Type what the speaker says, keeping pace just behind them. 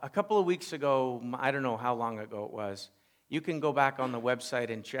A couple of weeks ago, I don't know how long ago it was, you can go back on the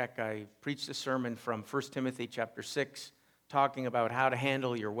website and check. I preached a sermon from 1 Timothy chapter 6, talking about how to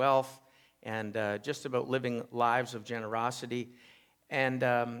handle your wealth and just about living lives of generosity. And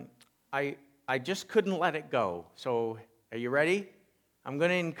I just couldn't let it go. So are you ready? I'm going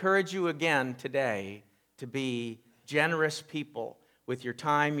to encourage you again today to be generous people with your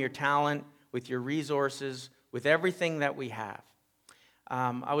time, your talent, with your resources, with everything that we have.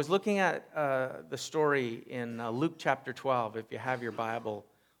 I was looking at the story in Luke chapter 12, if you have your Bible.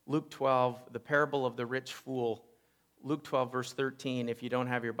 Luke 12, the parable of the rich fool. Luke 12, verse 13. If you don't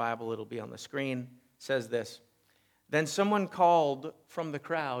have your Bible, it'll be on the screen. It says this. Then someone called from the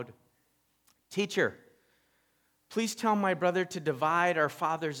crowd, "Teacher, please tell my brother to divide our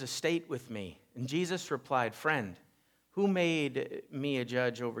father's estate with me." And Jesus replied, "Friend, who made me a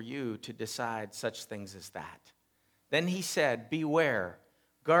judge over you to decide such things as that?" Then he said, "Beware,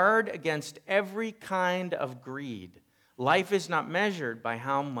 guard against every kind of greed. Life is not measured by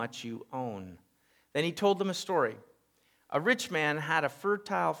how much you own." Then he told them a story. A rich man had a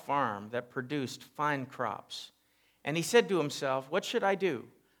fertile farm that produced fine crops. And he said to himself, "What should I do?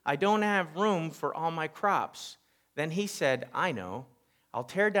 I don't have room for all my crops." Then he said, "I know. I'll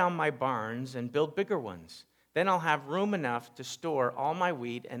tear down my barns and build bigger ones. Then I'll have room enough to store all my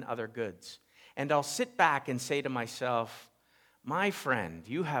wheat and other goods. And I'll sit back and say to myself, 'My friend,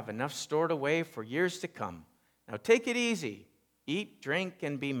 you have enough stored away for years to come. Now take it easy. Eat, drink,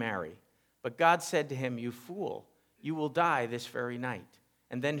 and be merry.' But God said to him, 'You fool, you will die this very night.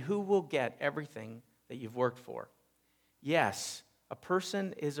 And then who will get everything that you've worked for?' Yes, a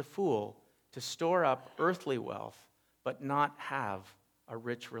person is a fool to store up earthly wealth, but not have a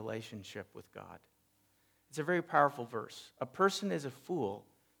rich relationship with God." It's a very powerful verse. A person is a fool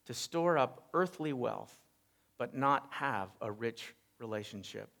to store up earthly wealth, but not have a rich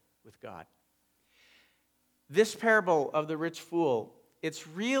relationship with God. This parable of the rich fool, it's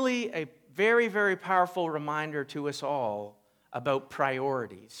really a very, very powerful reminder to us all about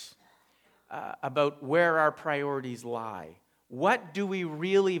priorities, about where our priorities lie. What do we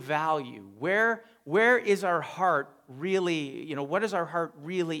really value? Where is our heart really, what is our heart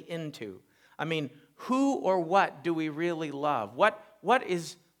really into? I mean, who or what do we really love? What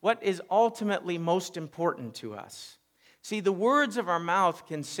is ultimately most important to us? See, the words of our mouth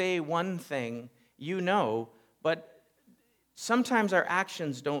can say one thing, but sometimes our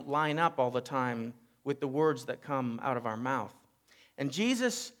actions don't line up all the time with the words that come out of our mouth. And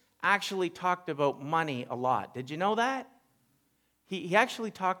Jesus actually talked about money a lot. Did you know that? He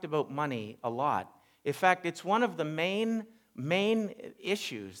actually talked about money a lot. In fact, it's one of the main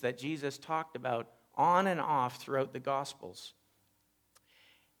issues that Jesus talked about on and off throughout the Gospels.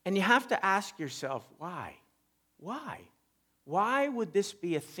 And you have to ask yourself, why? Why? Why would this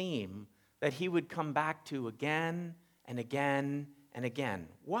be a theme that he would come back to again and again and again?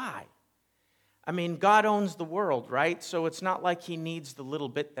 Why? I mean, God owns the world, right? So it's not like he needs the little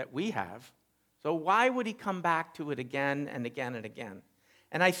bit that we have. So why would he come back to it again and again and again?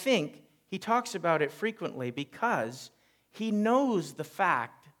 And I think he talks about it frequently because he knows the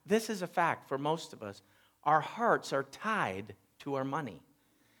fact, this is a fact for most of us, our hearts are tied to our money.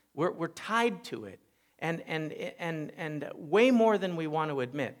 We're tied to it, and way more than we want to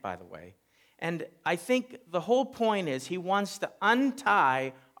admit, by the way. And I think the whole point is he wants to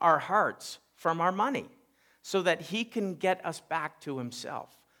untie our hearts from our money so that he can get us back to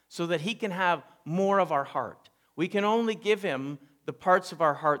himself, so that he can have more of our heart. We can only give him the parts of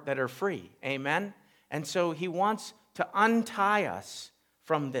our heart that are free. Amen? And so he wants to untie us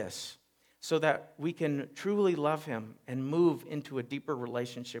from this, so that we can truly love him and move into a deeper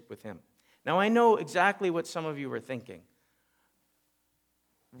relationship with him. Now, I know exactly what some of you are thinking.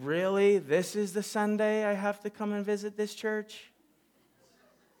 Really? This is the Sunday I have to come and visit this church?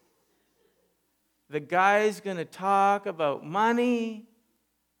 The guy's going to talk about money?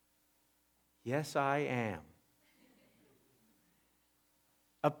 Yes, I am.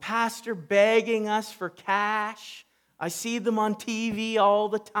 A pastor begging us for cash? I see them on TV all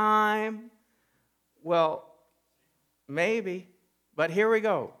the time. Well, maybe, but here we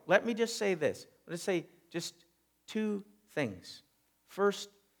go. Let me just say this. Let's say just two things. First,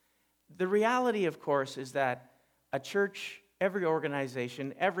 the reality, of course, is that a church, every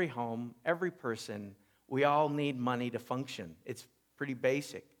organization, every home, every person, we all need money to function. It's pretty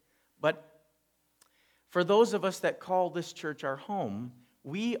basic. But for those of us that call this church our home,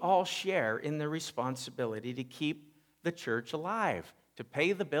 we all share in the responsibility to keep the church alive, to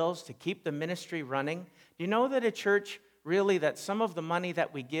pay the bills, to keep the ministry running. Do you know that a church, really, that some of the money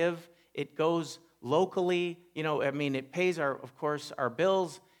that we give, it goes locally, it pays of course, our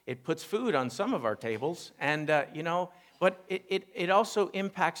bills. It puts food on some of our tables, and, but it also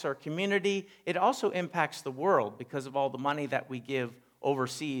impacts our community. It also impacts the world because of all the money that we give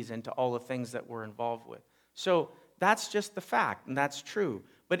overseas into all the things that we're involved with. So that's just the fact, and that's true.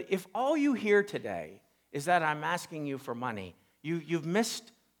 But if all you hear today is that I'm asking you for money, you've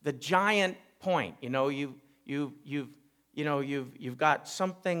missed the giant point. You've got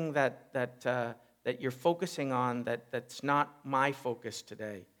something that you're focusing on that's not my focus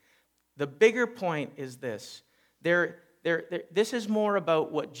today. The bigger point is this. This is more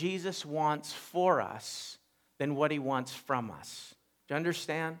about what Jesus wants for us than what he wants from us. Do you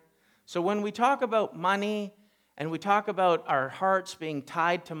understand? So when we talk about money and we talk about our hearts being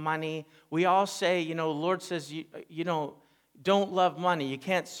tied to money, we all say, the Lord says, don't love money. You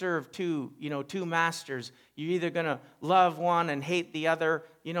can't serve two masters. You're either going to love one and hate the other.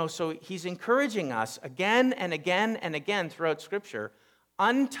 So he's encouraging us again and again and again throughout Scripture,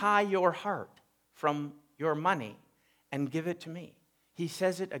 untie your heart from your money and give it to me. He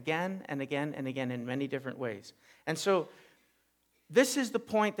says it again and again and again in many different ways. And so this is the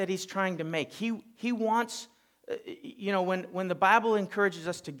point that he's trying to make. He wants, when the Bible encourages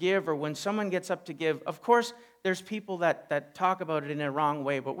us to give, or when someone gets up to give, of course, there's people that talk about it in a wrong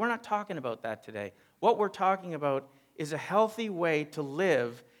way, but we're not talking about that today. What we're talking about is a healthy way to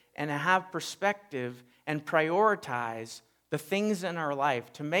live and to have perspective and prioritize the things in our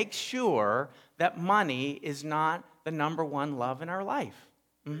life to make sure that money is not the number one love in our life.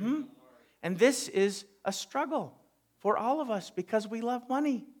 And this is a struggle for all of us because we love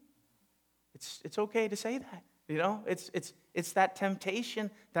money. It's okay to say that. It's that temptation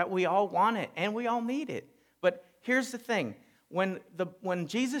that we all want it and we all need it. But here's the thing. When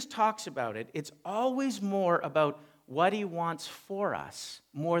Jesus talks about it, it's always more about what he wants for us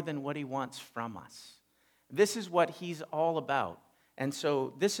more than what he wants from us. This is what he's all about. And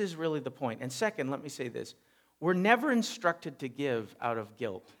so this is really the point. And second, let me say this. We're never instructed to give out of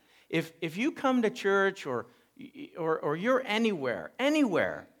guilt. If you come to church or you're anywhere,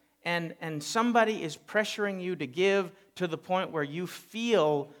 and somebody is pressuring you to give to the point where you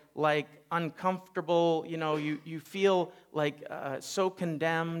feel like uncomfortable, you feel like so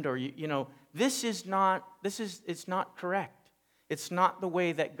condemned, or it's not correct. It's not the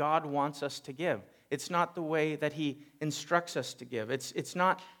way that God wants us to give. It's not the way that he instructs us to give. It's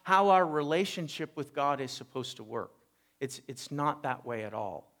not how our relationship with God is supposed to work. It's not that way at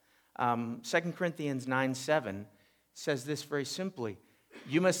all. 2 Corinthians 9:7 says this very simply.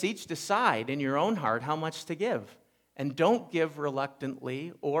 You must each decide in your own heart how much to give, and don't give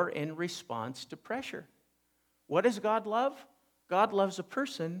reluctantly or in response to pressure. What does God love? God loves a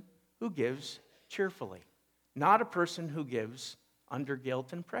person who gives cheerfully, not a person who gives under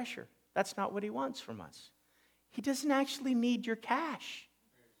guilt and pressure. That's not what he wants from us. He doesn't actually need your cash.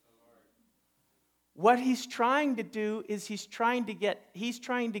 What he's trying to do is he's trying to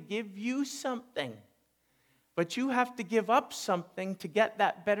give you something. But you have to give up something to get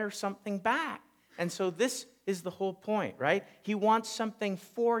that better something back. And so this is the whole point, right? He wants something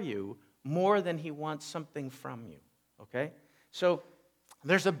for you more than he wants something from you, okay? So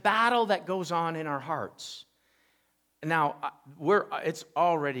there's a battle that goes on in our hearts. Now, it's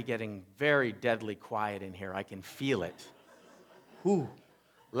already getting very deadly quiet in here. I can feel it. Whew.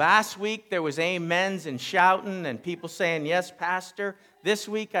 Last week, there was amens and shouting and people saying, yes, Pastor. This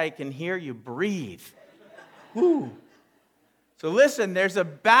week, I can hear you breathe. Whew. So listen, there's a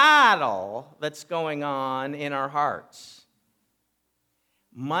battle that's going on in our hearts.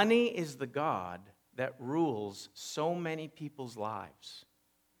 Money is the god that rules so many people's lives.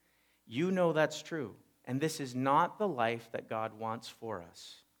 You know that's true. And this is not the life that God wants for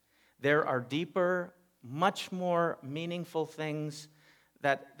us. There are deeper, much more meaningful things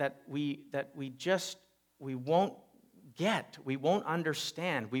that we won't get, we won't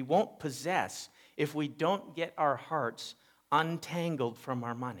understand, we won't possess if we don't get our hearts untangled from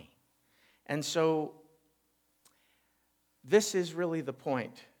our money. And so this is really the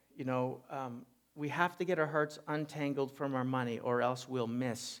point. We have to get our hearts untangled from our money, or else we'll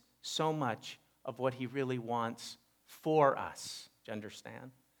miss so much of what he really wants for us. Do you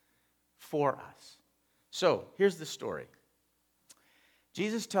understand? For us. So, here's the story.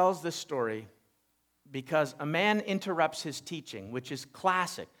 Jesus tells this story because a man interrupts his teaching, which is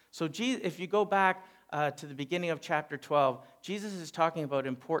classic. So, if you go back to the beginning of chapter 12, Jesus is talking about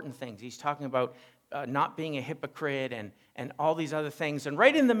important things. He's talking about not being a hypocrite and all these other things. And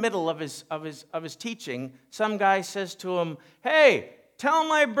right in the middle of his teaching, some guy says to him, "Hey, tell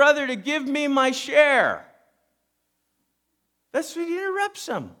my brother to give me my share." That's what he interrupts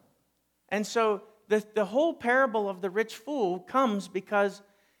him. And so the whole parable of the rich fool comes because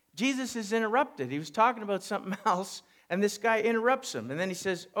Jesus is interrupted. He was talking about something else, and this guy interrupts him. And then he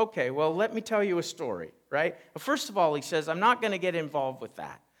says, okay, well, let me tell you a story, right? But first of all, he says, I'm not going to get involved with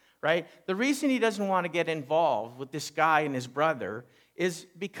that, right? The reason he doesn't want to get involved with this guy and his brother is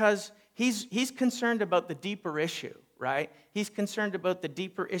because he's concerned about the deeper issue, right? He's concerned about the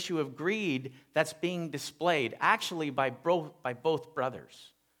deeper issue of greed that's being displayed actually by both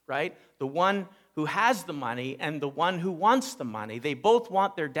brothers, right? The one who has the money and the one who wants the money. They both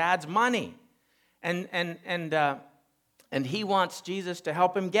want their dad's money. And he wants Jesus to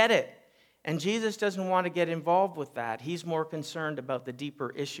help him get it. And Jesus doesn't want to get involved with that. He's more concerned about the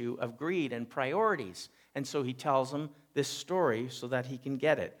deeper issue of greed and priorities. And so he tells him this story so that he can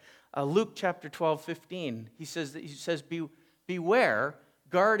get it. Luke chapter 12:15, he says, beware,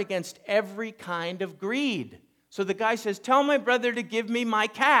 guard against every kind of greed. So the guy says, tell my brother to give me my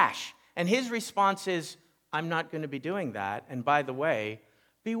cash. And his response is, I'm not going to be doing that. And by the way,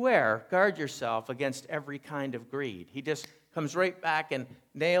 beware, guard yourself against every kind of greed. He just comes right back and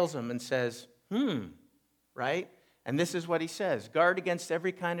nails him and says, right? And this is what he says, guard against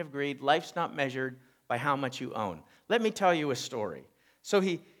every kind of greed. Life's not measured by how much you own. Let me tell you a story. So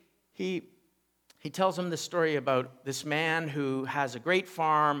he tells him the story about this man who has a great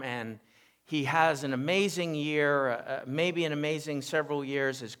farm, and he has an amazing year, maybe an amazing several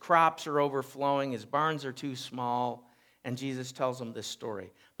years. His crops are overflowing. His barns are too small. And Jesus tells him this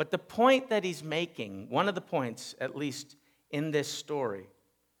story. But the point that he's making, one of the points, at least in this story,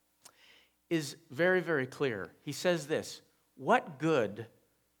 is very, very clear. He says this, what good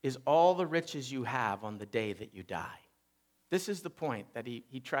is all the riches you have on the day that you die? This is the point that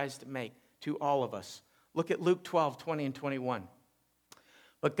he tries to make to all of us. Look at Luke 12:20 and 21.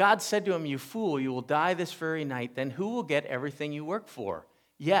 But God said to him, you fool, you will die this very night. Then who will get everything you work for?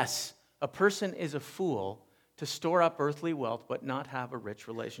 Yes, a person is a fool to store up earthly wealth but not have a rich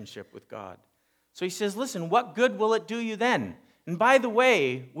relationship with God. So he says, listen, what good will it do you then? And by the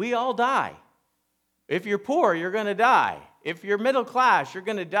way, we all die. If you're poor, you're going to die. If you're middle class, you're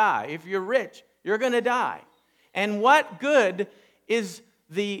going to die. If you're rich, you're going to die. And what good is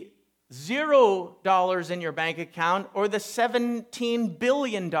the $0 in your bank account or the $17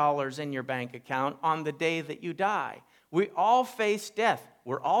 billion in your bank account on the day that you die? We all face death.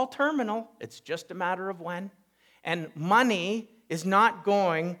 We're all terminal. It's just a matter of when. And money is not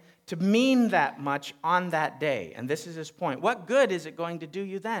going to mean that much on that day. And this is his point. What good is it going to do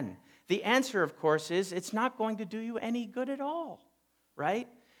you then? The answer, of course, is it's not going to do you any good at all, right?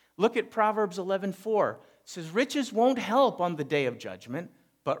 Look at Proverbs 11:4. It says, riches won't help on the day of judgment,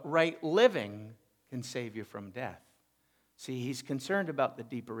 but right living can save you from death. See, he's concerned about the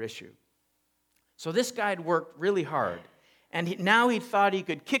deeper issue. So this guy had worked really hard, and now he thought he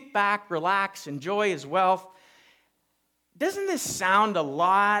could kick back, relax, enjoy his wealth. Doesn't this sound a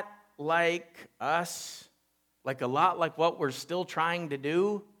lot like us? Like a lot like what we're still trying to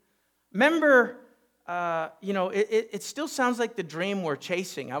do? Remember, it still sounds like the dream we're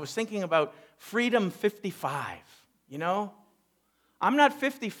chasing. I was thinking about Freedom 55, I'm not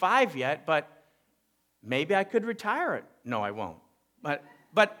 55 yet, but maybe I could retire it. No, I won't. But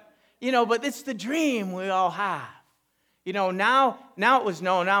it's the dream we all have. Now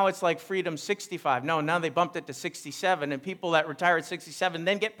it's like Freedom 65. No, now they bumped it to 67, and people that retire at 67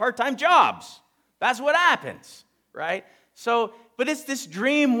 then get part-time jobs. That's what happens, right? So, but it's this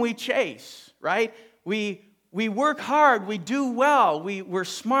dream we chase, right? We work hard, we do well, we're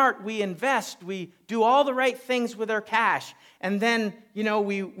smart, we invest, we do all the right things with our cash. And then,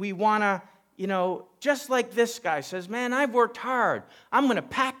 we want to, just like this guy says, man, I've worked hard. I'm going to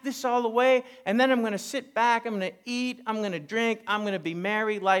pack this all away, and then I'm going to sit back, I'm going to eat, I'm going to drink, I'm going to be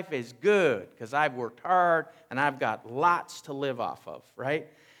merry. Life is good because I've worked hard, and I've got lots to live off of, right?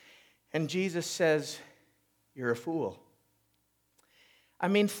 And Jesus says, you're a fool. I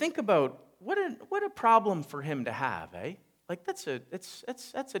mean, think about what a problem for him to have, eh? Like that's a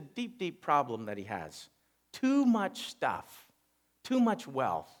deep, deep problem that he has. Too much stuff, too much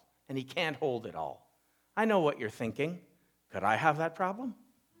wealth, and he can't hold it all. I know what you're thinking. Could I have that problem?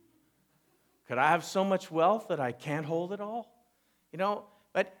 Could I have so much wealth that I can't hold it all?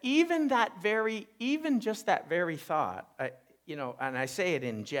 But even just that very thought, and I say it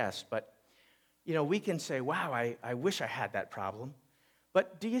in jest, but we can say, wow, I wish I had that problem.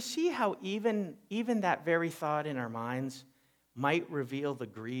 But do you see how even that very thought in our minds might reveal the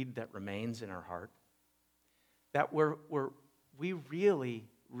greed that remains in our heart? That we really,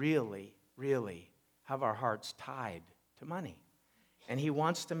 really, really have our hearts tied to money. And he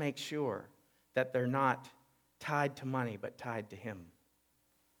wants to make sure that they're not tied to money, but tied to him.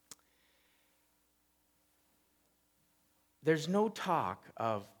 there's no talk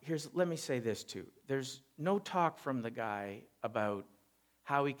of, let me say this too. There's no talk from the guy about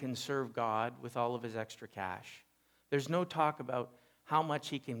how he can serve God with all of his extra cash. There's no talk about how much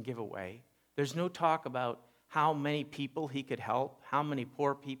he can give away. There's no talk about how many people he could help, how many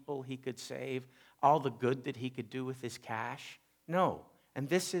poor people he could save, all the good that he could do with his cash. No. And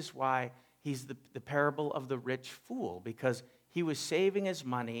this is why he's the parable of the rich fool, because he was saving his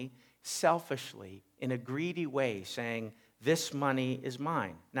money selfishly in a greedy way, saying, this money is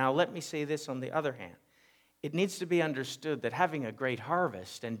mine. Now, let me say this on the other hand. It needs to be understood that having a great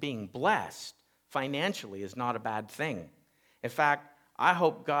harvest and being blessed financially is not a bad thing. In fact, I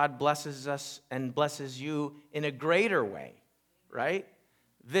hope God blesses us and blesses you in a greater way, right?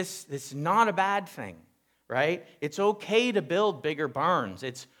 This is not a bad thing, right? It's okay to build bigger barns.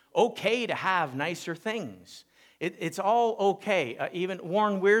 It's okay to have nicer things. It's all okay. Even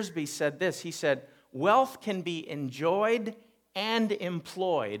Warren Wiersbe said this. He said, wealth can be enjoyed and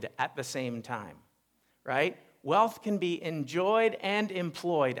employed at the same time, right? Wealth can be enjoyed and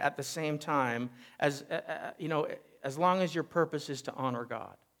employed at the same time, as long as your purpose is to honor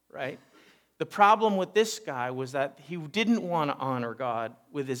God, right? The problem with this guy was that he didn't want to honor God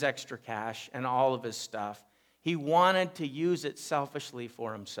with his extra cash and all of his stuff. He wanted to use it selfishly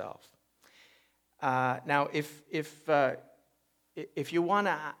for himself. Now, if you want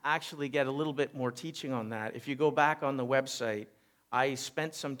to actually get a little bit more teaching on that, if you go back on the website, I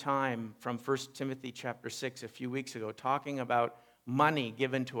spent some time from 1 Timothy chapter 6 a few weeks ago talking about money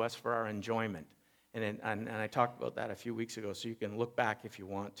given to us for our enjoyment. And I talked about that a few weeks ago, so you can look back if you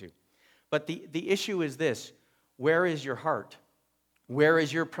want to. But the issue is this: where is your heart? Where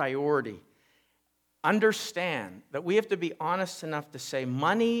is your priority? Understand that we have to be honest enough to say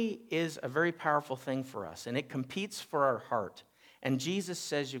money is a very powerful thing for us, and it competes for our heart. And Jesus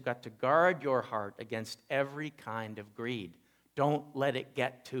says you've got to guard your heart against every kind of greed. Don't let it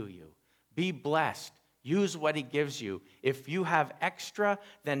get to you. Be blessed. Use what he gives you. If you have extra,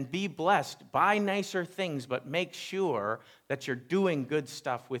 then be blessed. Buy nicer things, but make sure that you're doing good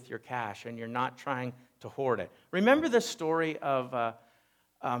stuff with your cash and you're not trying to hoard it. Remember the story of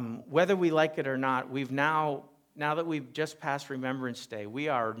whether we like it or not, now that we've just passed Remembrance Day, we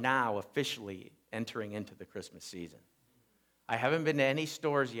are now officially entering into the Christmas season. I haven't been to any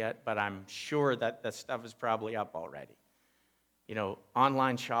stores yet, but I'm sure that the stuff is probably up already. You know,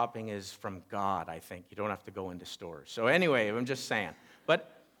 online shopping is from God, I think. You don't have to go into stores. So anyway, I'm just saying.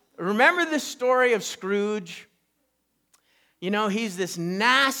 But remember the story of Scrooge? You know, he's this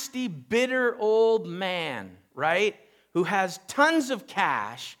nasty, bitter old man, right? Who has tons of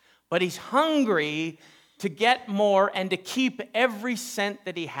cash, but he's hungry to get more and to keep every cent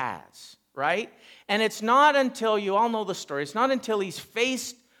that he has, right? And it's not until, you all know the story, it's not until he's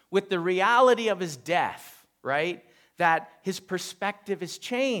faced with the reality of his death, right, that his perspective is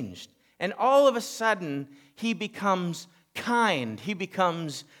changed. And all of a sudden, he becomes kind, he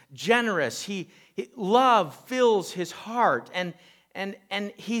becomes generous, love fills his heart, and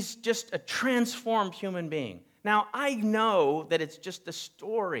he's just a transformed human being. Now, I know that it's just a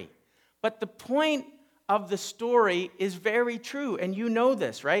story, but the point of the story is very true, and you know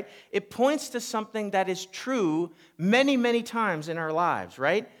this, right? It points to something that is true many, many times in our lives,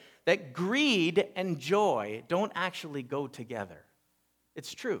 right? That greed and joy don't actually go together.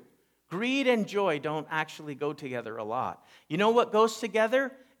 It's true. Greed and joy don't actually go together a lot. You know what goes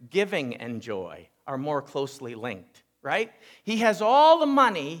together? Giving and joy are more closely linked, right? He has all the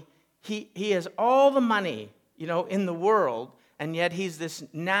money. He has all the money, you know, in the world, and yet he's this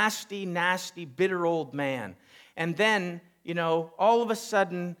nasty, nasty, bitter old man. And then, you know, all of a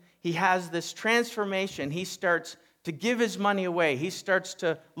sudden, he has this transformation. He starts to give his money away. He starts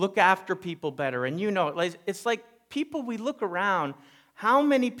to look after people better. And you know, it's like people, we look around, how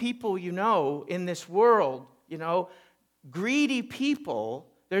many people you know in this world, you know, greedy people,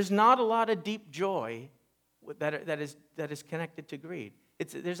 there's not a lot of deep joy that is connected to greed.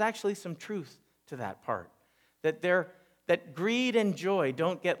 There's actually some truth to that part. That greed and joy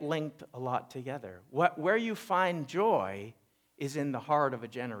don't get linked a lot together. Where you find joy is in the heart of a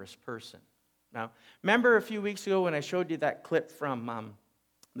generous person. Now, remember a few weeks ago when I showed you that clip from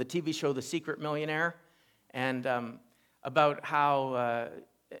the TV show The Secret Millionaire? And about how,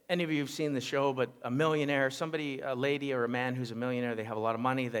 any of you have seen the show, but a millionaire, a lady or a man who's a millionaire, they have a lot of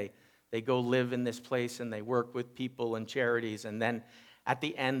money, they go live in this place and they work with people and charities, and then at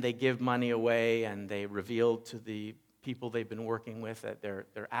the end they give money away and they reveal to the people they've been working with that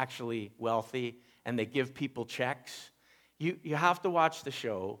they're actually wealthy, and they give people checks. You have to watch the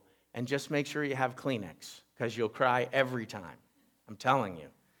show and just make sure you have Kleenex, because you'll cry every time. I'm telling you.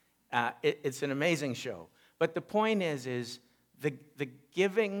 It's an amazing show. But the point is the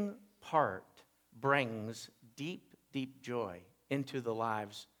giving part brings deep, deep joy into the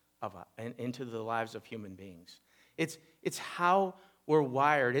lives of human beings. It's how we're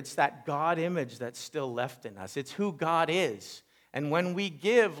wired. It's that God image that's still left in us. It's who God is. And when we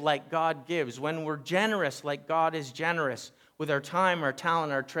give like God gives, when we're generous like God is generous with our time, our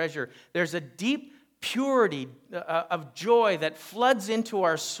talent, our treasure, there's a deep purity of joy that floods into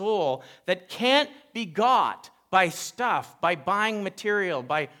our soul that can't be got by stuff, by buying material,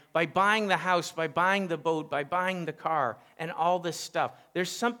 by buying the house, by buying the boat, by buying the car, and all this stuff.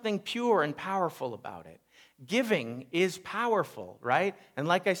 There's something pure and powerful about it. Giving is powerful, right? And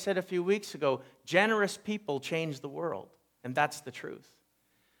like I said a few weeks ago, generous people change the world. And that's the truth.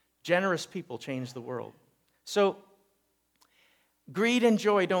 Generous people change the world. So, greed and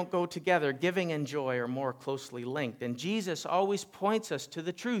joy don't go together. Giving and joy are more closely linked. And Jesus always points us to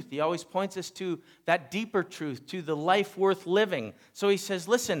the truth. He always points us to that deeper truth, to the life worth living. So he says,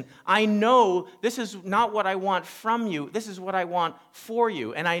 listen, I know this is not what I want from you. This is what I want for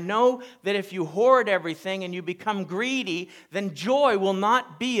you. And I know that if you hoard everything and you become greedy, then joy will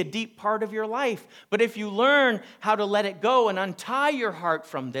not be a deep part of your life. But if you learn how to let it go and untie your heart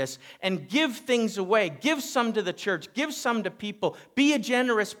from this and give things away, give some to the church, give some to people, be a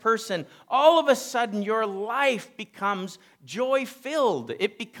generous person, all of a sudden your life becomes joy-filled.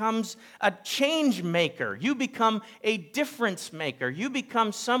 It becomes a change maker. You become a difference maker. You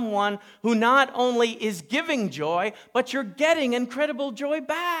become someone who not only is giving joy, but you're getting incredible joy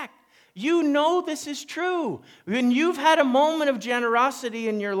back. You know this is true. When you've had a moment of generosity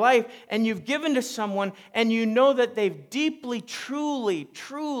in your life and you've given to someone and you know that they've deeply,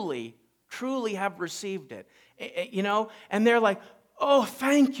 truly have received it, and they're like, oh,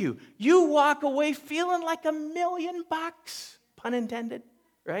 thank you. You walk away feeling like $1 million, pun intended,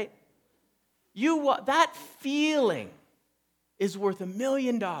 right? That feeling is worth $1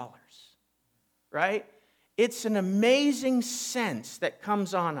 million, right? It's an amazing sense that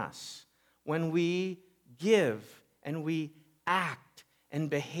comes on us when we give and we act and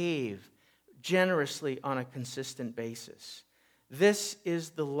behave generously on a consistent basis. This is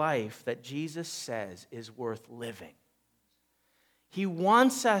the life that Jesus says is worth living. He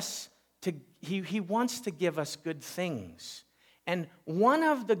wants to give us good things. And one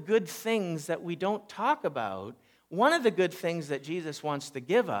of the good things that we don't talk about, one of the good things that Jesus wants to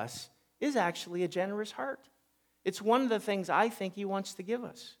give us is actually a generous heart. It's one of the things I think he wants to give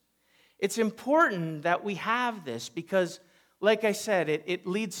us. It's important that we have this because, like I said, it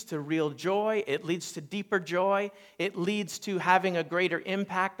leads to real joy. It leads to deeper joy. It leads to having a greater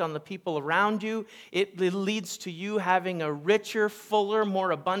impact on the people around you. It leads to you having a richer, fuller,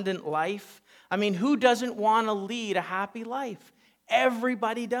 more abundant life. I mean, who doesn't want to lead a happy life?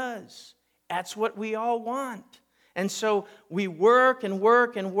 Everybody does. That's what we all want. And so we work and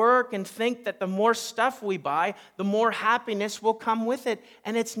work and work and think that the more stuff we buy, the more happiness will come with it.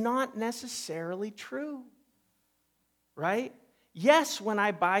 And it's not necessarily true. Right? Yes, when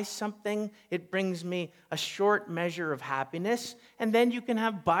I buy something, it brings me a short measure of happiness, and then you can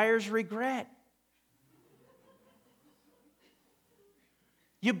have buyer's regret.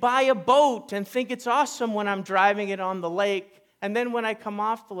 You buy a boat and think it's awesome when I'm driving it on the lake, and then when I come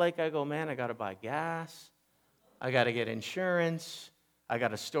off the lake, I go, man, I got to buy gas. I got to get insurance. I got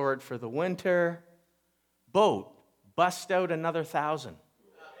to store it for the winter. Boat, bust out another $1,000.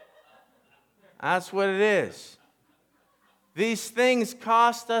 That's what it is. These things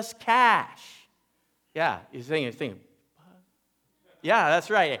cost us cash. Yeah, you're thinking. Yeah, that's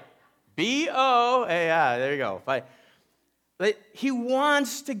right. B-O. Yeah, there you go. But he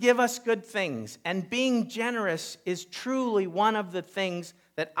wants to give us good things, and being generous is truly one of the things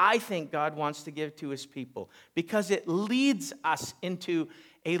that I think God wants to give to his people because it leads us into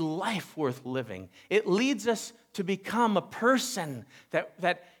a life worth living. It leads us to become a person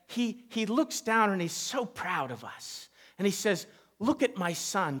that he looks down and he's so proud of us. And he says, look at my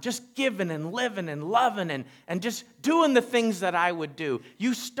son, just giving and living and loving and just doing the things that I would do.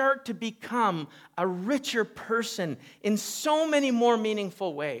 You start to become a richer person in so many more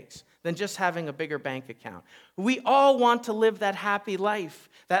meaningful ways than just having a bigger bank account. We all want to live that happy life,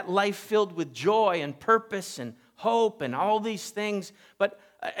 that life filled with joy and purpose and hope and all these things. But,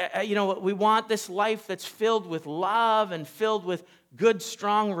 we want this life that's filled with love and filled with good,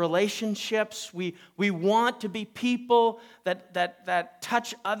 strong relationships. We want to be people that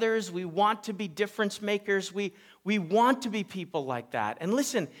touch others. We want to be difference makers. We want to be people like that. And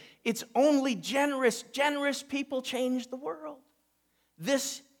listen, it's only generous people change the world.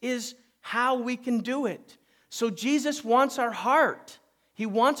 This is how we can do it. So Jesus wants our heart. He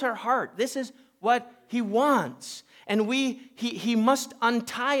wants our heart. This is what He wants. And he must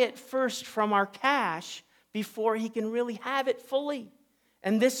untie it first from our cash before he can really have it fully.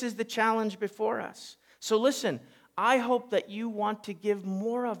 And this is the challenge before us. So listen, I hope that you want to give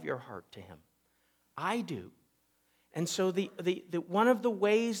more of your heart to him. I do. And so the one of the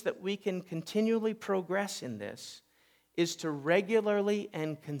ways that we can continually progress in this is to regularly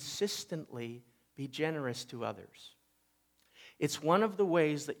and consistently be generous to others. It's one of the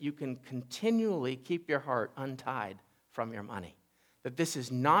ways that you can continually keep your heart untied from your money. That this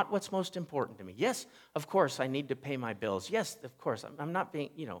is not what's most important to me. Yes, of course, I need to pay my bills. Yes, of course, I'm not being,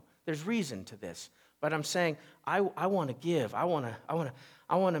 there's reason to this. But I'm saying I want to give. I want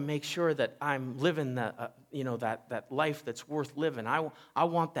to make sure that I'm living that life that's worth living. I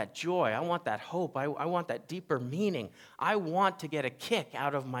want that joy. I want that hope. I want that deeper meaning. I want to get a kick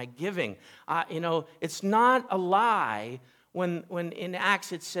out of my giving. It's not a lie when in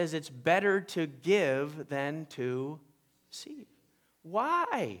Acts it says it's better to give than to receive.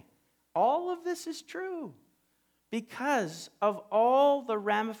 Why? All of this is true. Because of all the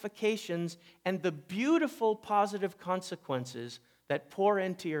ramifications and the beautiful positive consequences that pour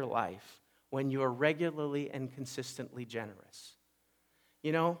into your life when you are regularly and consistently generous.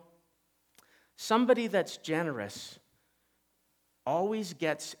 Somebody that's generous always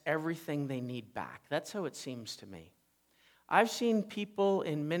gets everything they need back. That's how it seems to me. I've seen people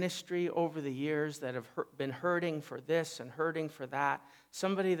in ministry over the years that have been hurting for this and hurting for that.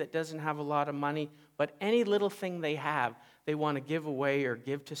 Somebody that doesn't have a lot of money, but any little thing they have, they want to give away or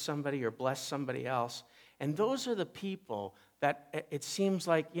give to somebody or bless somebody else. And those are the people that it seems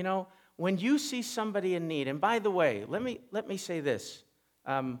like, when you see somebody in need, and by the way, let me say this.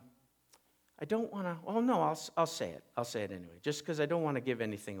 I don't want to, I'll say it. I'll say it anyway, just because I don't want to give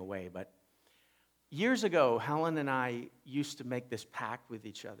anything away, but years ago, Helen and I used to make this pact with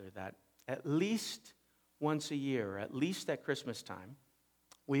each other that at least once a year, at least at Christmas time,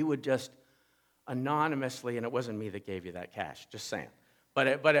 we would just anonymously, and it wasn't me that gave you that cash, just saying,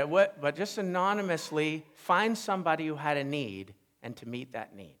 but just anonymously find somebody who had a need and to meet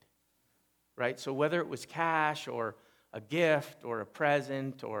that need, right? So whether it was cash or a gift or a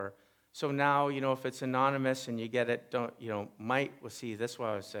present or so now, if it's anonymous and you get it, see, that's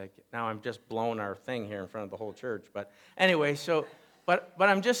why I was like, now I'm just blowing our thing here in front of the whole church. But anyway, but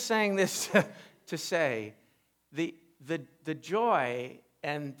I'm just saying this to say the joy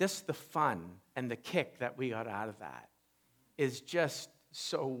and just the fun and the kick that we got out of that is just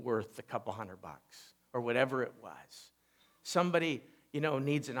so worth a couple $100 or whatever it was. Somebody,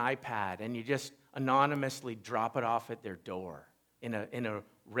 needs an iPad and you just anonymously drop it off at their door in a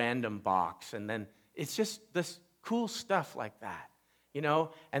random box, and then it's just this cool stuff like that,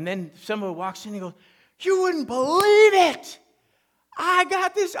 and then someone walks in and goes, "You wouldn't believe it! I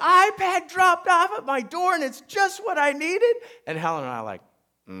got this iPad dropped off at my door, and it's just what I needed." And Helen and I are like,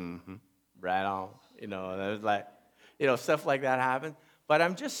 right on, and it was like, stuff like that happened. But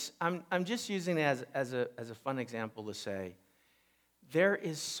I'm just using it as a fun example to say, there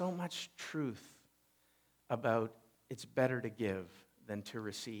is so much truth about it's better to give than to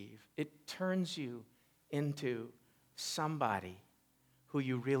receive. It turns you into somebody who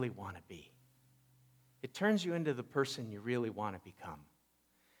you really want to be. It turns you into the person you really want to become.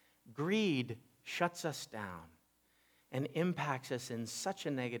 Greed shuts us down and impacts us in such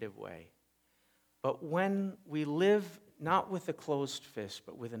a negative way. But when we live not with a closed fist,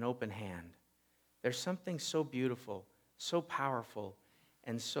 but with an open hand, there's something so beautiful, so powerful,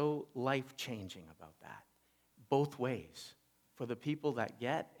 and so life-changing about that. Both ways, for the people that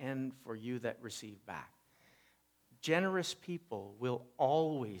get and for you that receive back. Generous people will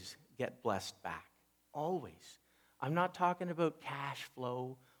always get blessed back. Always. I'm not talking about cash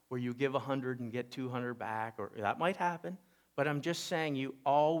flow where you give 100 and get 200 back, or that might happen, but I'm just saying you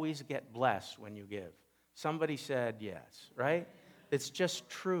always get blessed when you give. Somebody said yes, right? It's just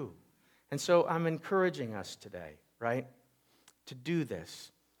true. And so I'm encouraging us today, right, to do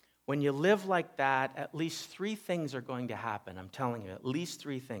this. When you live like that, at least 3 things are going to happen. I'm telling you, at least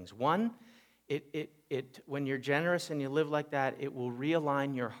 3 things. One, when you're generous and you live like that, it will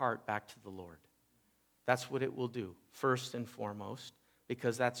realign your heart back to the Lord. That's what it will do, first and foremost,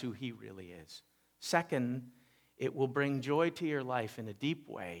 because that's who He really is. Second, it will bring joy to your life in a deep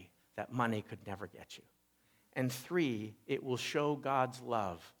way that money could never get you. And 3, it will show God's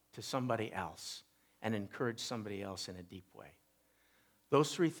love to somebody else and encourage somebody else in a deep way.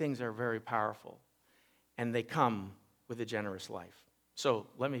 Those 3 things are very powerful, and they come with a generous life. So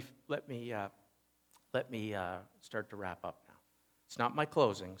let me start to wrap up now. It's not my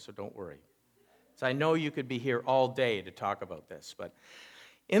closing, so don't worry. So I know you could be here all day to talk about this, but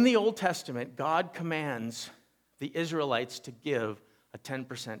In the Old Testament, God commands the Israelites to give a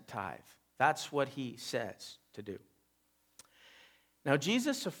 10% tithe. That's what he says to do. Now,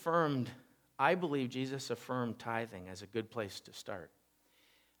 I believe Jesus affirmed tithing as a good place to start.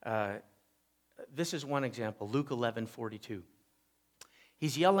 This is one example, Luke 11:42.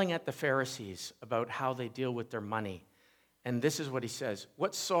 He's yelling at the Pharisees about how they deal with their money. And this is what he says: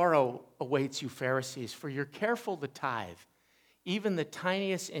 "What sorrow awaits you, Pharisees, for you're careful to tithe, even the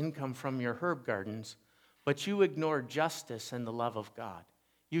tiniest income from your herb gardens, but you ignore justice and the love of God.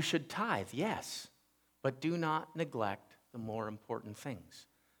 You should tithe, yes, but do not neglect the more important things."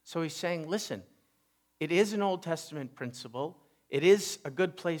 So he's saying, listen, it is an Old Testament principle. It is a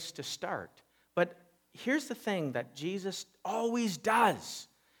good place to start. But here's the thing that Jesus always does.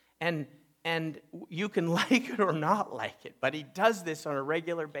 And you can like it or not like it, but he does this on a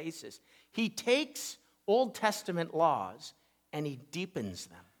regular basis. He takes Old Testament laws and he deepens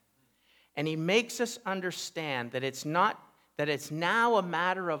them. And he makes us understand that it's now a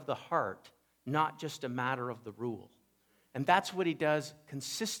matter of the heart, not just a matter of the rule. And that's what he does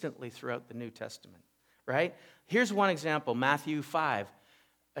consistently throughout the New Testament, right? Here's one example, Matthew 5.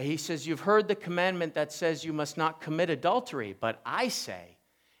 He says, "You've heard the commandment that says you must not commit adultery, but I say,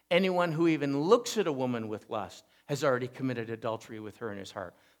 anyone who even looks at a woman with lust has already committed adultery with her in his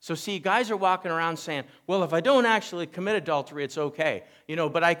heart." So see, guys are walking around saying, well, if I don't actually commit adultery, it's okay.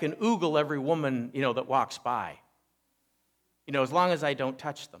 But I can oogle every woman, that walks by. As long as I don't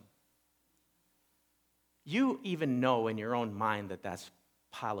touch them. You even know in your own mind that that's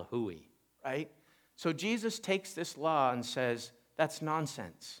palahooey, right? So Jesus takes this law and says, that's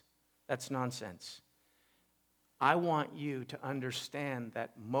nonsense. That's nonsense. I want you to understand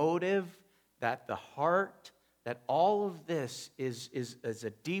that motive, that the heart, that all of this is a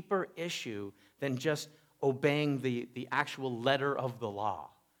deeper issue than just obeying the actual letter of the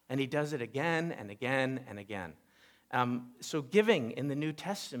law. And he does it again and again and again. So giving in the New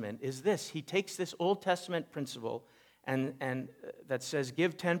Testament is this. He takes this Old Testament principle and that says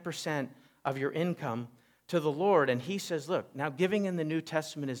give 10% of your income to the Lord. And he says, look, now giving in the New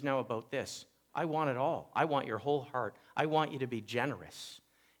Testament is now about this. I want it all. I want your whole heart. I want you to be generous.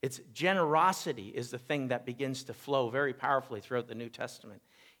 It's generosity is the thing that begins to flow very powerfully throughout the New Testament.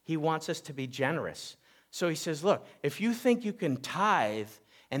 He wants us to be generous. So he says, look, if you think you can tithe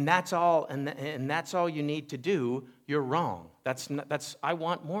and that's all you need to do, you're wrong. I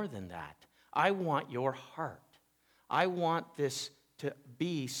want more than that. I want your heart. I want this to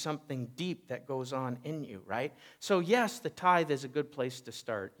be something deep that goes on in you, right? So yes, the tithe is a good place to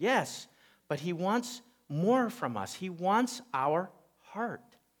start. Yes, but he wants more from us. He wants our heart.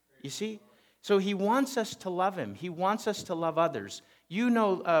 You see? So he wants us to love him. He wants us to love others.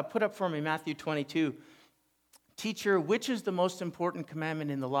 Put up for me Matthew 22. "Teacher, which is the most important commandment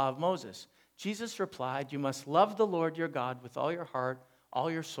in the law of Moses?" Jesus replied, "You must love the Lord your God with all your heart,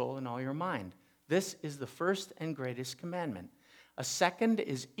 all your soul, and all your mind. This is the first and greatest commandment. A second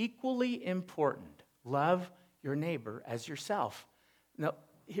is equally important. Love your neighbor as yourself." Now,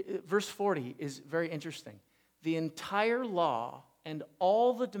 verse 40 is very interesting. The entire law and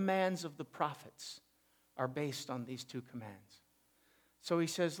all the demands of the prophets are based on these two commands. So he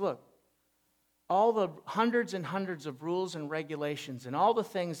says, look, all the hundreds and hundreds of rules and regulations and all the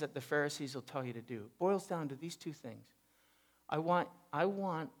things that the Pharisees will tell you to do boils down to these two things. I want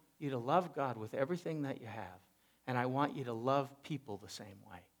you to love God with everything that you have, and I want you to love people the same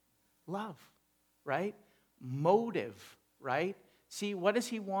way. Love, right? Motive, right? See, what does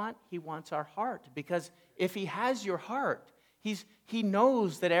he want? He wants our heart, because if he has your heart, he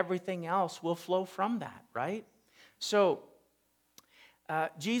knows that everything else will flow from that, right? So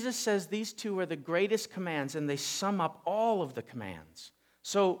Jesus says these two are the greatest commands, and they sum up all of the commands.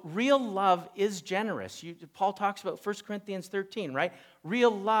 So real love is generous. Paul talks about 1 Corinthians 13, right?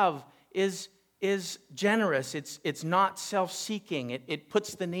 Real love is generous. It's not self-seeking. It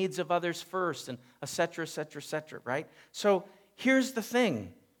puts the needs of others first, and et cetera, right? So here's the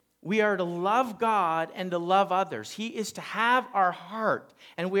thing. We are to love God and to love others. He is to have our heart,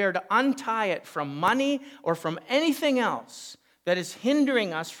 and we are to untie it from money or from anything else that is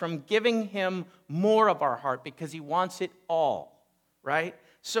hindering us from giving him more of our heart, because he wants it all, right?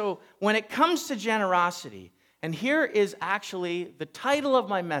 So when it comes to generosity, and here is actually the title of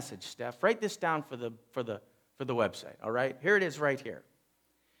my message, Steph. Write this down for the website, all right? Here it is right here.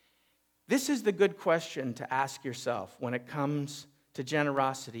 This is the good question to ask yourself when it comes to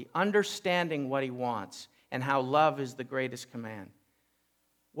generosity, understanding what he wants and how love is the greatest command.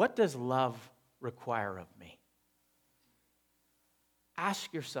 What does love require of me?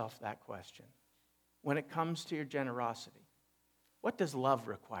 Ask yourself that question when it comes to your generosity. What does love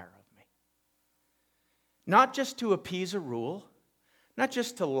require of me? Not just to appease a rule, not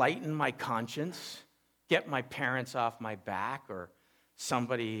just to lighten my conscience, get my parents off my back, or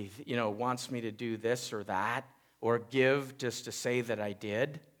somebody, wants me to do this or that, or give just to say that I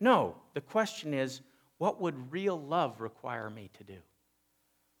did. No, the question is, what would real love require me to do?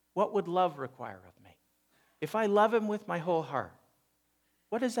 What would love require of me? If I love him with my whole heart,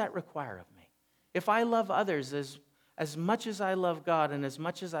 what does that require of me? If I love others as much as I love God and as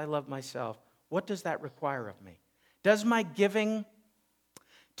much as I love myself, what does that require of me? Does my giving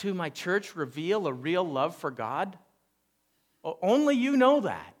to my church reveal a real love for God? Only you know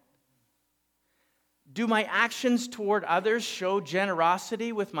that. Do my actions toward others show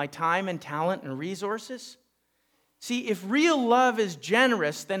generosity with my time and talent and resources? See, if real love is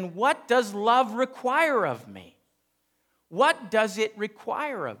generous, then what does love require of me? What does it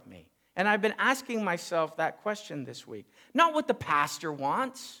require of me? And I've been asking myself that question this week. Not what the pastor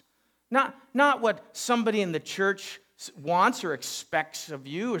wants, not what somebody in the church wants or expects of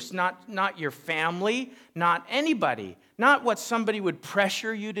you. It's not your family, not anybody. Not what somebody would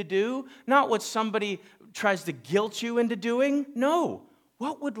pressure you to do, not what somebody tries to guilt you into doing. No,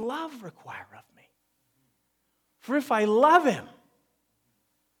 what would love require of me? For if I love him,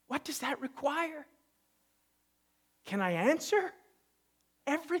 what does that require? Can I answer?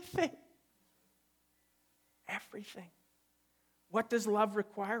 Everything. Everything. What does love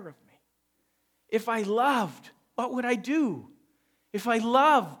require of me? If I loved, what would I do? If I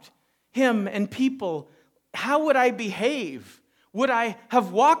loved him and people, how would I behave? Would I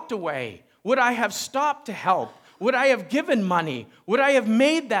have walked away? Would I have stopped to help? Would I have given money? Would I have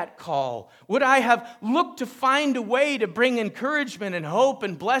made that call? Would I have looked to find a way to bring encouragement and hope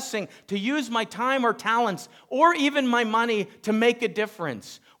and blessing, to use my time or talents or even my money to make a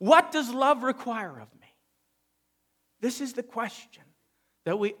difference? What does love require of me? This is the question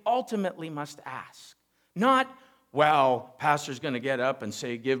that we ultimately must ask. Not, well, pastor's going to get up and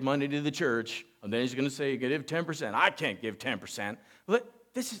say, give money to the church, and then he's going to say, give 10%. I can't give 10%. But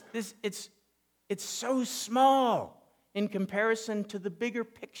it's so small in comparison to the bigger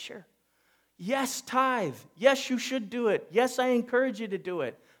picture. Yes, tithe. Yes, you should do it. Yes, I encourage you to do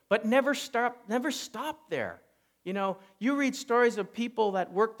it. But never stop there. You read stories of people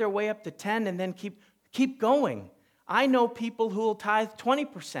that work their way up to 10 and then keep going. I know people who will tithe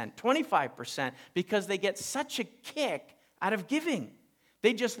 20%, 25% because they get such a kick out of giving.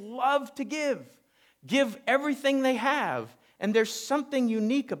 They just love to give everything they have. And there's something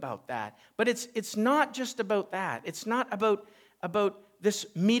unique about that. But it's not just about that. It's not about this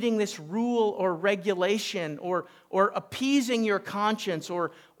meeting this rule or regulation or appeasing your conscience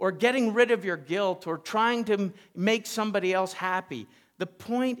or getting rid of your guilt or trying to make somebody else happy. The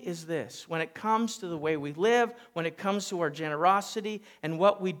point is this: when it comes to the way we live, when it comes to our generosity and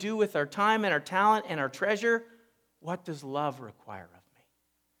what we do with our time and our talent and our treasure, what does love require of me?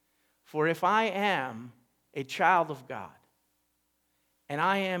 For if I am a child of God, and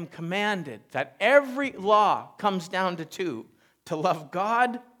I am commanded that every law comes down to two: to love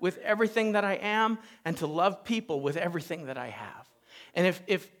God with everything that I am and to love people with everything that I have. And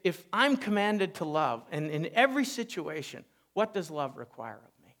if I'm commanded to love, and in every situation, what does love require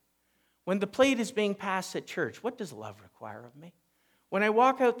of me? When the plate is being passed at church, what does love require of me? When I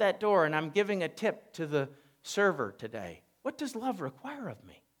walk out that door and I'm giving a tip to the server today, what does love require of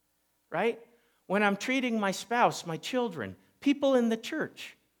me? Right? When I'm treating my spouse, my children, people in the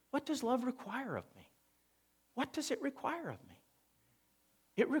church, what does love require of me? What does it require of me?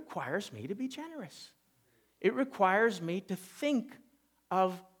 It requires me to be generous. It requires me to think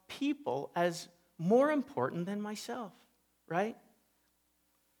of people as more important than myself, right?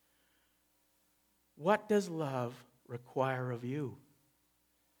 What does love require of you?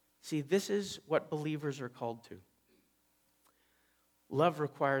 See, this is what believers are called to. Love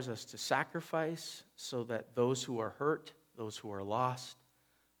requires us to sacrifice so that those who are hurt, those who are lost,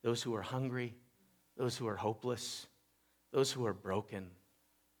 those who are hungry, those who are hopeless, those who are broken,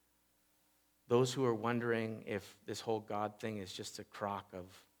 those who are wondering if this whole God thing is just a crock of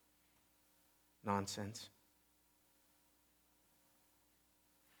nonsense.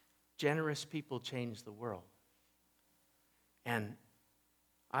 Generous people change the world. And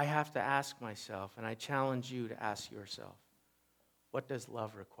I have to ask myself, and I challenge you to ask yourself, what does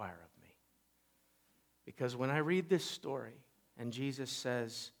love require of me? Because when I read this story, and Jesus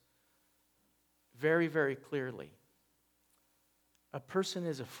says very, very clearly, a person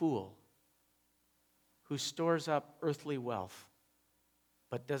is a fool who stores up earthly wealth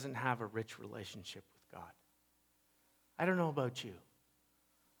but doesn't have a rich relationship with God. I don't know about you,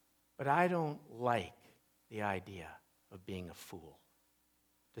 but I don't like the idea of being a fool.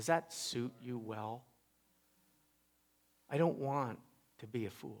 Does that suit you well? I don't want to be a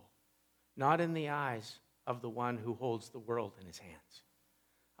fool. Not in the eyes of the one who holds the world in his hands.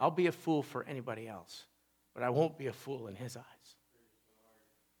 I'll be a fool for anybody else, but I won't be a fool in his eyes.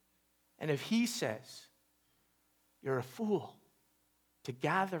 And if he says, you're a fool to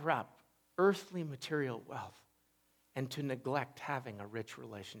gather up earthly material wealth and to neglect having a rich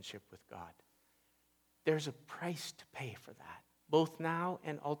relationship with God, there's a price to pay for that, both now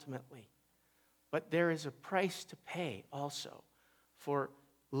and ultimately. But there is a price to pay also for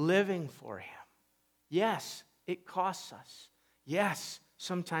living for him. Yes, it costs us. Yes,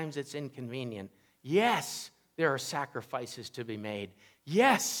 sometimes it's inconvenient. Yes, there are sacrifices to be made.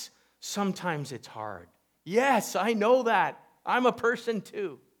 Yes, sometimes it's hard. Yes, I know that. I'm a person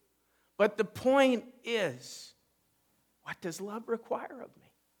too. But the point is, what does love require of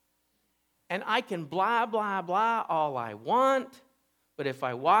me? And I can blah, blah, blah all I want, but if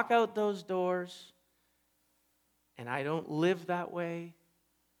I walk out those doors and I don't live that way,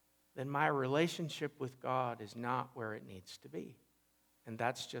 then my relationship with God is not where it needs to be. And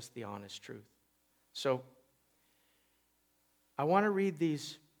that's just the honest truth. So, I want to read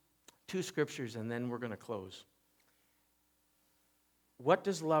these two scriptures and then we're going to close. What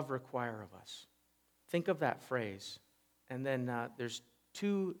does love require of us? Think of that phrase. And then there's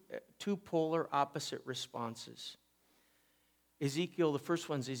two polar opposite responses. The first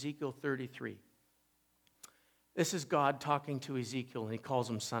one's Ezekiel 33. This is God talking to Ezekiel, and he calls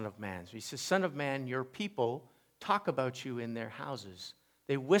him Son of Man. So he says, Son of man, your people talk about you in their houses.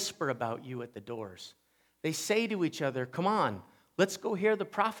 They whisper about you at the doors. They say to each other, come on, let's go hear the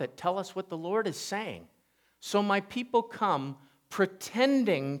prophet tell us what the Lord is saying. So my people come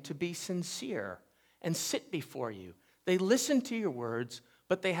pretending to be sincere and sit before you. They listen to your words,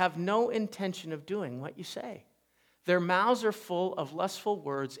 but they have no intention of doing what you say. Their mouths are full of lustful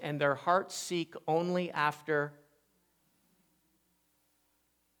words, and their hearts seek only after.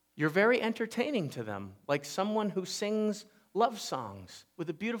 You're very entertaining to them, like someone who sings love songs with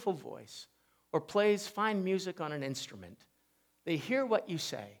a beautiful voice or plays fine music on an instrument. They hear what you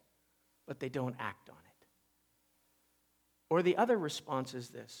say, but they don't act on it. Or the other response is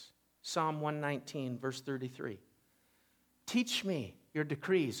this, Psalm 119, verse 33. Teach me your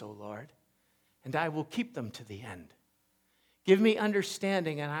decrees, O Lord, and I will keep them to the end. Give me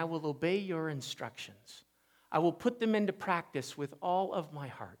understanding, and I will obey your instructions. I will put them into practice with all of my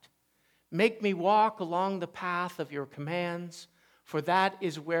heart. Make me walk along the path of your commands, for that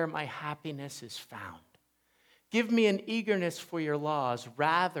is where my happiness is found. Give me an eagerness for your laws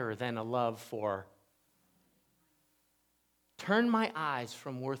rather than a love for. Turn my eyes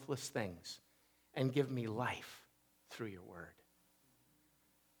from worthless things and give me life through your word.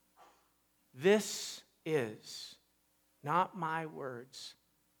 This is not my words,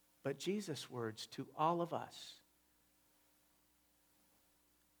 but Jesus' words to all of us.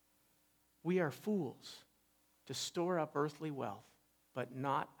 We are fools to store up earthly wealth, but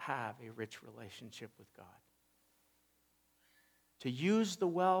not have a rich relationship with God. To use the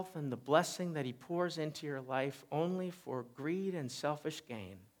wealth and the blessing that he pours into your life only for greed and selfish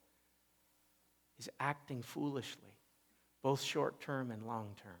gain is acting foolishly, both short-term and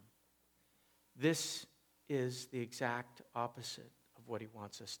long-term. This is the exact opposite of what he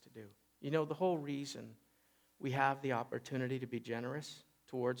wants us to do. You know, the whole reason we have the opportunity to be generous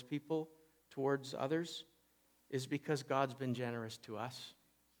towards people, towards others, is because God's been generous to us.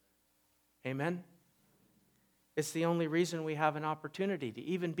 Amen? It's the only reason we have an opportunity to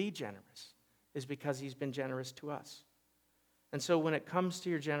even be generous, is because he's been generous to us. And so when it comes to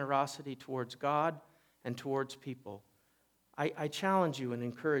your generosity towards God and towards people, I challenge you and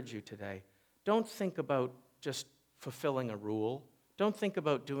encourage you today. Don't think about just fulfilling a rule. Don't think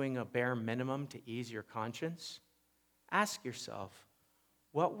about doing a bare minimum to ease your conscience. Ask yourself,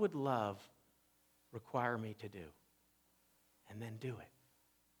 what would love require me to do? And then do it.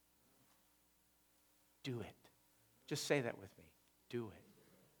 Do it. Just say that with me. Do it.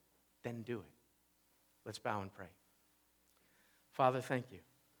 Then do it. Let's bow and pray. Father, thank you.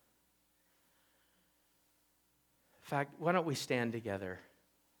 In fact, why don't we stand together?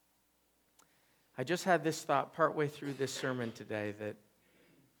 I just had this thought partway through this sermon today that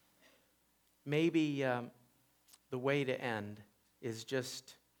maybe the way to end is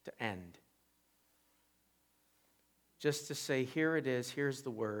just to end. Just to say, here it is, here's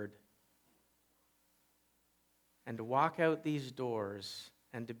the word. And to walk out these doors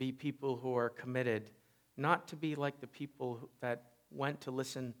and to be people who are committed, not to be like the people that went to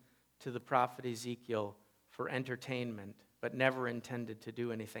listen to the prophet Ezekiel for entertainment, but never intended to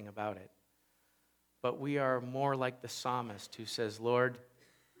do anything about it. but we are more like the psalmist who says, Lord,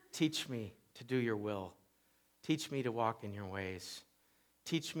 teach me to do your will. Teach me to walk in your ways.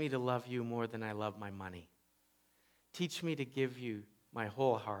 Teach me to love you more than I love my money. Teach me to give you my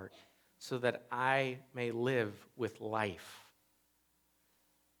whole heart so that I may live with life.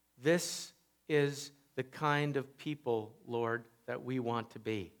 This is the kind of people, Lord, that we want to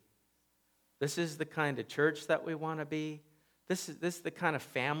be. This is the kind of church that we want to be. This is the kind of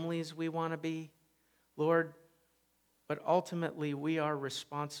families we want to be, Lord. But ultimately, we are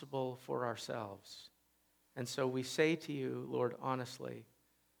responsible for ourselves. And so we say to you, Lord, honestly,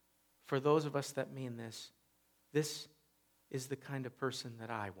 for those of us that mean this, this is the kind of person that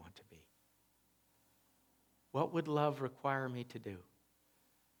I want to be. What would love require me to do?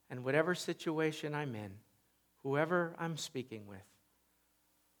 And whatever situation I'm in, whoever I'm speaking with,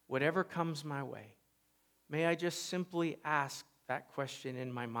 whatever comes my way, may I just simply ask that question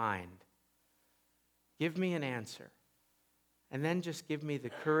in my mind. Give me an answer. And then just give me the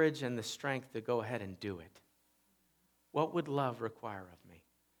courage and the strength to go ahead and do it. What would love require of me?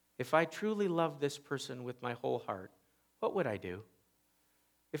 If I truly love this person with my whole heart, what would I do?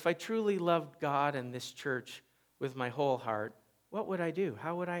 If I truly loved God and this church with my whole heart, what would I do?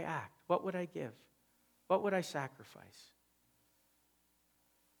 How would I act? What would I give? What would I sacrifice?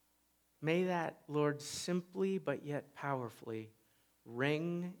 May that, Lord, simply but yet powerfully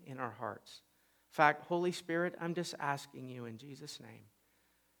ring in our hearts. In fact, Holy Spirit, I'm just asking you in Jesus'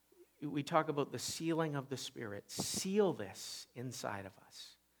 name. We talk about the sealing of the Spirit. Seal this inside of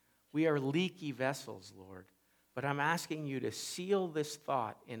us. We are leaky vessels, Lord, but I'm asking you to seal this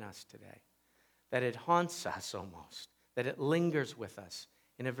thought in us today, that it haunts us almost, that it lingers with us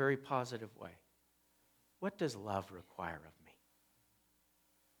in a very positive way. What does love require of me?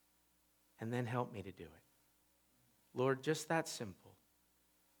 And then help me to do it. Lord, just that simple.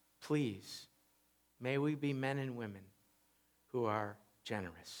 Please, may we be men and women who are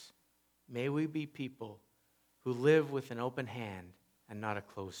generous. May we be people who live with an open hand and not a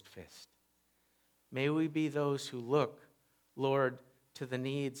closed fist. May we be those who look, Lord, to the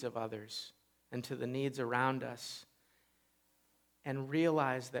needs of others and to the needs around us and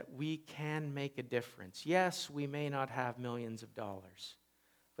realize that we can make a difference. Yes, we may not have millions of dollars,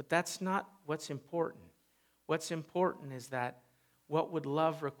 but that's not what's important. What's important is that what would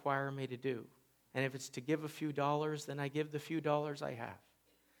love require me to do? And if it's to give a few dollars, then I give the few dollars I have.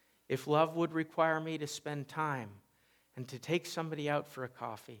 If love would require me to spend time and to take somebody out for a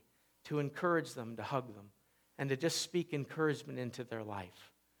coffee, to encourage them, to hug them, and to just speak encouragement into their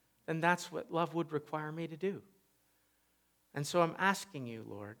life, then that's what love would require me to do. And so I'm asking you,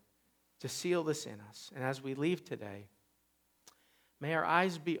 Lord, to seal this in us. And as we leave today, may our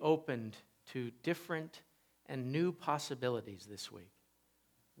eyes be opened to different and new possibilities this week.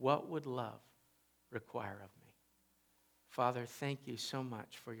 What would love require of me? Father, thank you so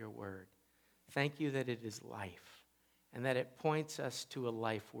much for your word. Thank you that it is life and that it points us to a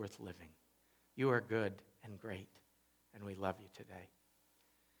life worth living. You are good and great, and we love you today.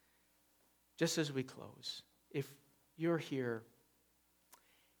 Just as we close, if you're here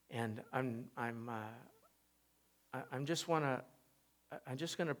and I'm just going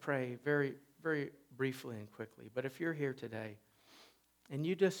to pray very, very briefly and quickly. But if you're here today and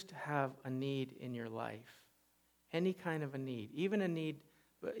you just have a need in your life, any kind of a need, even a need,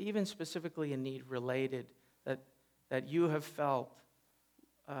 even specifically a need related that you have felt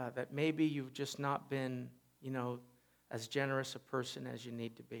that maybe you've just not been, as generous a person as you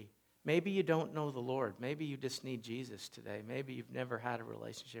need to be. Maybe you don't know the Lord. Maybe you just need Jesus today. Maybe you've never had a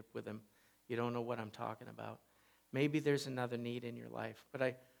relationship with him. You don't know what I'm talking about. Maybe there's another need in your life. But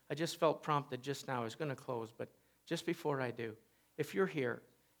I just felt prompted just now. I was going to close, but just before I do, if you're here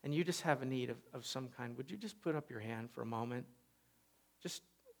and you just have a need of some kind, would you just put up your hand for a moment? Just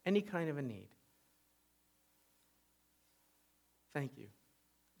any kind of a need. Thank you.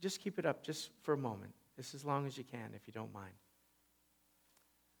 Just keep it up just for a moment, just as long as you can, if you don't mind.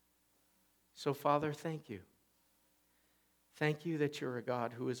 So, Father, thank you. Thank you that you're a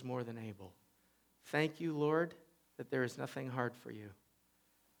God who is more than able. Thank you, Lord, that there is nothing hard for you.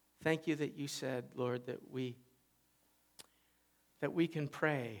 Thank you that you said, Lord, that we can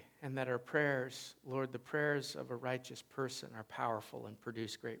pray and that our prayers, Lord, the prayers of a righteous person are powerful and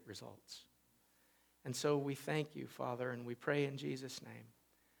produce great results. And so we thank you, Father, and we pray in Jesus' name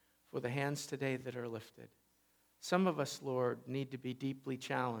for the hands today that are lifted. Some of us, Lord, need to be deeply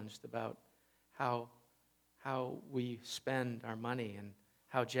challenged about how we spend our money and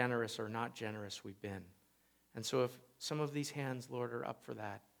how generous or not generous we've been. And so if some of these hands, Lord, are up for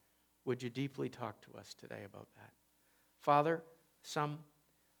that, would you deeply talk to us today about that? Father, some,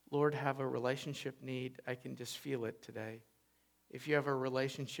 Lord, have a relationship need, I can just feel it today. If you have a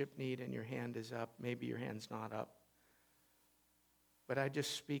relationship need and your hand is up, maybe your hand's not up. But I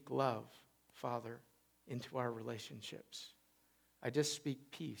just speak love, Father, into our relationships. I just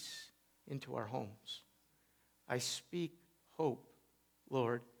speak peace into our homes. I speak hope,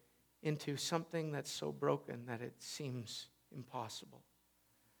 Lord, into something that's so broken that it seems impossible.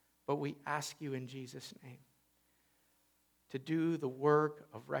 But we ask you in Jesus' name to do the work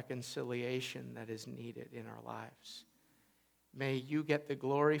of reconciliation that is needed in our lives. May you get the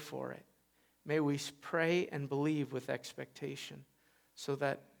glory for it. May we pray and believe with expectation so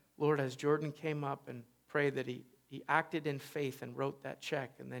that, Lord, as Jordan came up and prayed that he acted in faith and wrote that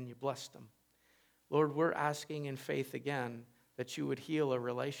check and then you blessed him. Lord, we're asking in faith again that you would heal a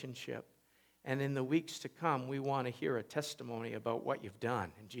relationship. And in the weeks to come, we want to hear a testimony about what you've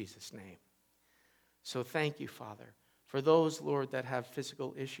done in Jesus' name. So thank you, Father. For those, Lord, that have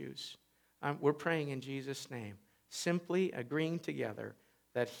physical issues, we're praying in Jesus' name, simply agreeing together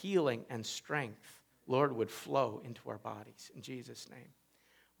that healing and strength, Lord, would flow into our bodies in Jesus' name.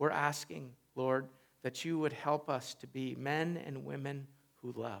 We're asking, Lord, that you would help us to be men and women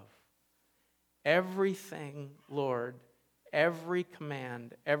who love. Everything, Lord, every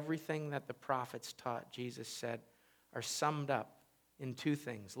command, everything that the prophets taught, Jesus said, are summed up in two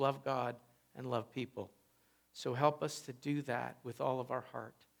things: love God and love people. So help us to do that with all of our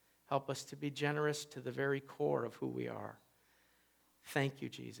heart. Help us to be generous to the very core of who we are. Thank you,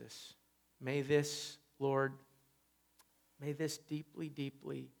 Jesus. May this, Lord, may this deeply,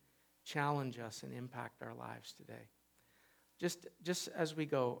 deeply challenge us and impact our lives today. Just as we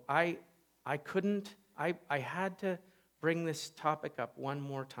go, I had to bring this topic up one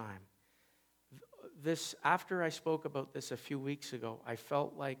more time. After I spoke about this a few weeks ago, I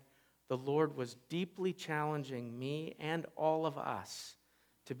felt like the Lord was deeply challenging me and all of us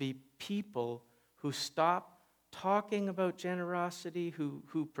to be people who stop talking about generosity,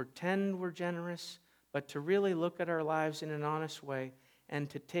 who pretend we're generous, but to really look at our lives in an honest way and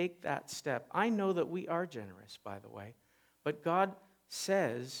to take that step. I know that we are generous, by the way, but God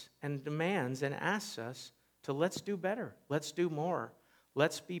says and demands and asks us to let's do better, let's do more.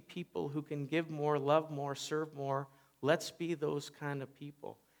 Let's be people who can give more, love more, serve more. Let's be those kind of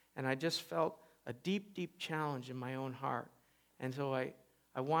people. And I just felt a deep, deep challenge in my own heart. And so I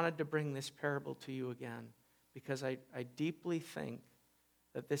wanted to bring this parable to you again because I deeply think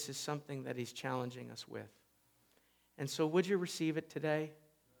that this is something that he's challenging us with. And so would you receive it today?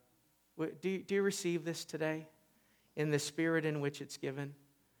 Do you receive this today in the spirit in which it's given?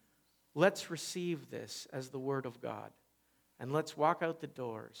 Let's receive this as the Word of God. And let's walk out the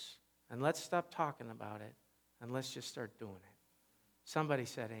doors. And let's stop talking about it. And let's just start doing it. Somebody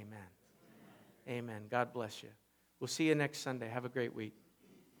said amen. Amen. God bless you. We'll see you next Sunday. Have a great week.